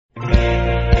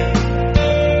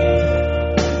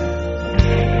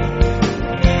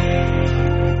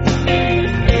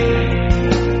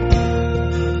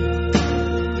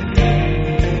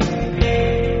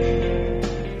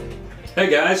Hey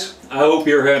guys, I hope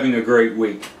you're having a great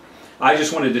week. I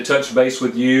just wanted to touch base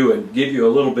with you and give you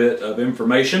a little bit of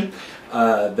information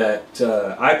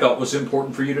that I felt was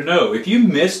important for you to know. If you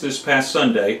missed this past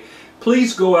Sunday,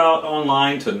 please go out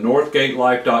online to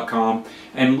northgatelife.com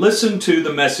and listen to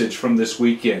the message from this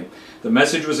weekend. The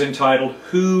message was entitled,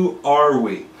 Who Are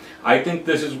We? I think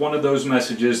this is one of those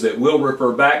messages that we'll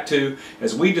refer back to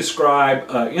as we describe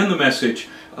in the message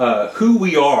who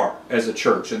we are as a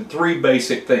church and three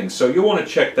basic things. So you'll want to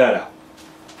check that out.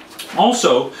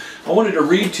 Also, I wanted to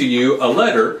read to you a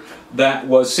letter that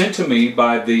was sent to me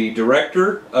by the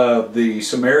director of the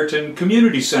Samaritan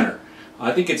Community Center.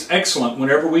 I think it's excellent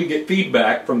whenever we get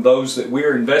feedback from those that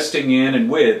we're investing in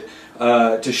and with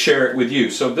to share it with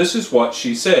you. So this is what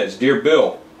she says. Dear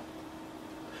Bill,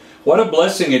 what a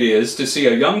blessing it is to see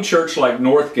a young church like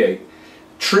Northgate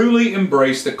truly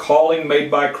embrace the calling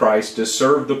made by Christ to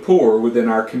serve the poor within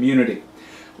our community.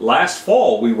 Last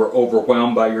fall we were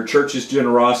overwhelmed by your church's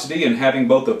generosity in having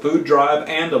both a food drive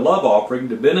and a love offering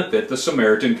to benefit the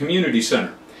Samaritan Community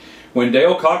Center. When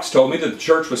Dale Cox told me that the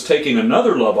church was taking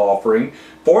another love offering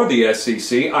for the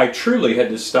SCC, I truly had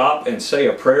to stop and say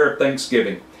a prayer of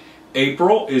thanksgiving.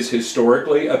 April is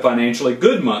historically a financially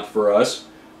good month for us,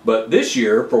 but this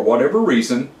year, for whatever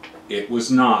reason, it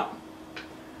was not.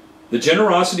 The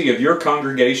generosity of your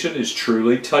congregation is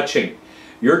truly touching.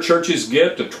 Your church's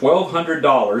gift of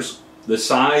 $1,200, the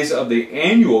size of the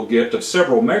annual gift of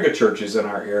several megachurches in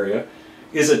our area,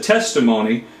 is a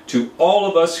testimony to all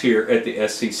of us here at the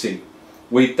SCC.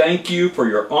 We thank you for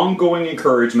your ongoing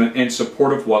encouragement and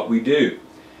support of what we do.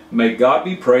 May God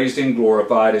be praised and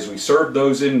glorified as we serve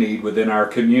those in need within our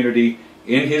community.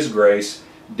 In His grace,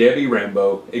 Debbie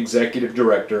Rambo, Executive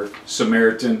Director,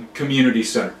 Samaritan Community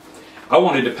Center. I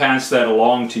wanted to pass that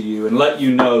along to you and let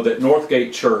you know that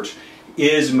Northgate Church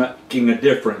is making a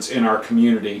difference in our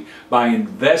community by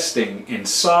investing in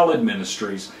solid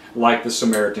ministries like the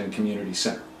Samaritan Community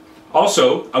Center.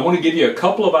 Also, I want to give you a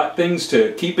couple of things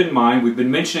to keep in mind we've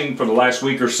been mentioning for the last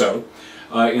week or so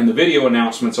in the video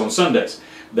announcements on Sundays.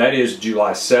 That is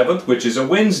July 7th, which is a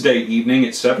Wednesday evening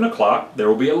at 7 o'clock. There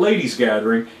will be a ladies'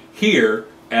 gathering here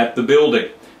at the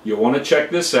building. You'll want to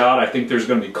check this out. I think there's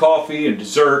going to be coffee and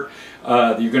dessert.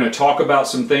 You're going to talk about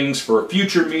some things for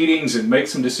future meetings and make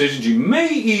some decisions. You may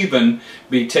even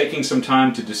be taking some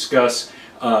time to discuss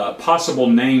possible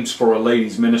names for a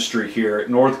ladies' ministry here at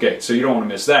Northgate, so you don't want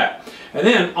to miss that. And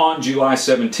then on July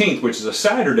 17th, which is a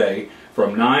Saturday,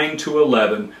 from 9 to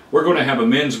 11, we're going to have a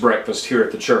men's breakfast here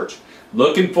at the church.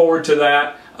 Looking forward to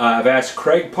that. I've asked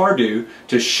Craig Pardue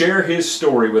to share his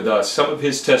story with us, some of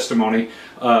his testimony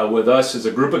with us as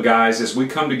a group of guys as we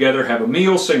come together, have a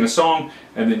meal, sing a song,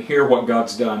 and then hear what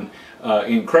God's done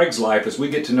in Craig's life as we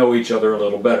get to know each other a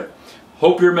little better.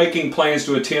 Hope you're making plans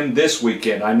to attend this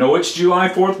weekend. I know it's July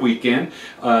 4th weekend.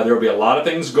 There will be a lot of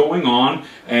things going on,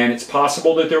 and it's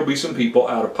possible that there will be some people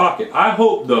out of pocket. I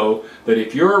hope, though, that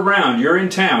if you're around, you're in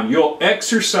town, you'll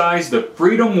exercise the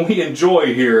freedom we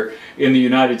enjoy here in the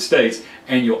United States,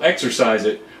 and you'll exercise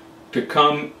it to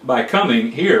come by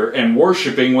coming here and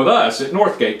worshiping with us at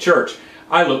Northgate Church.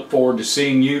 I look forward to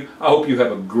seeing you. I hope you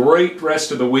have a great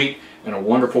rest of the week and a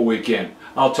wonderful weekend.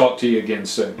 I'll talk to you again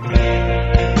soon.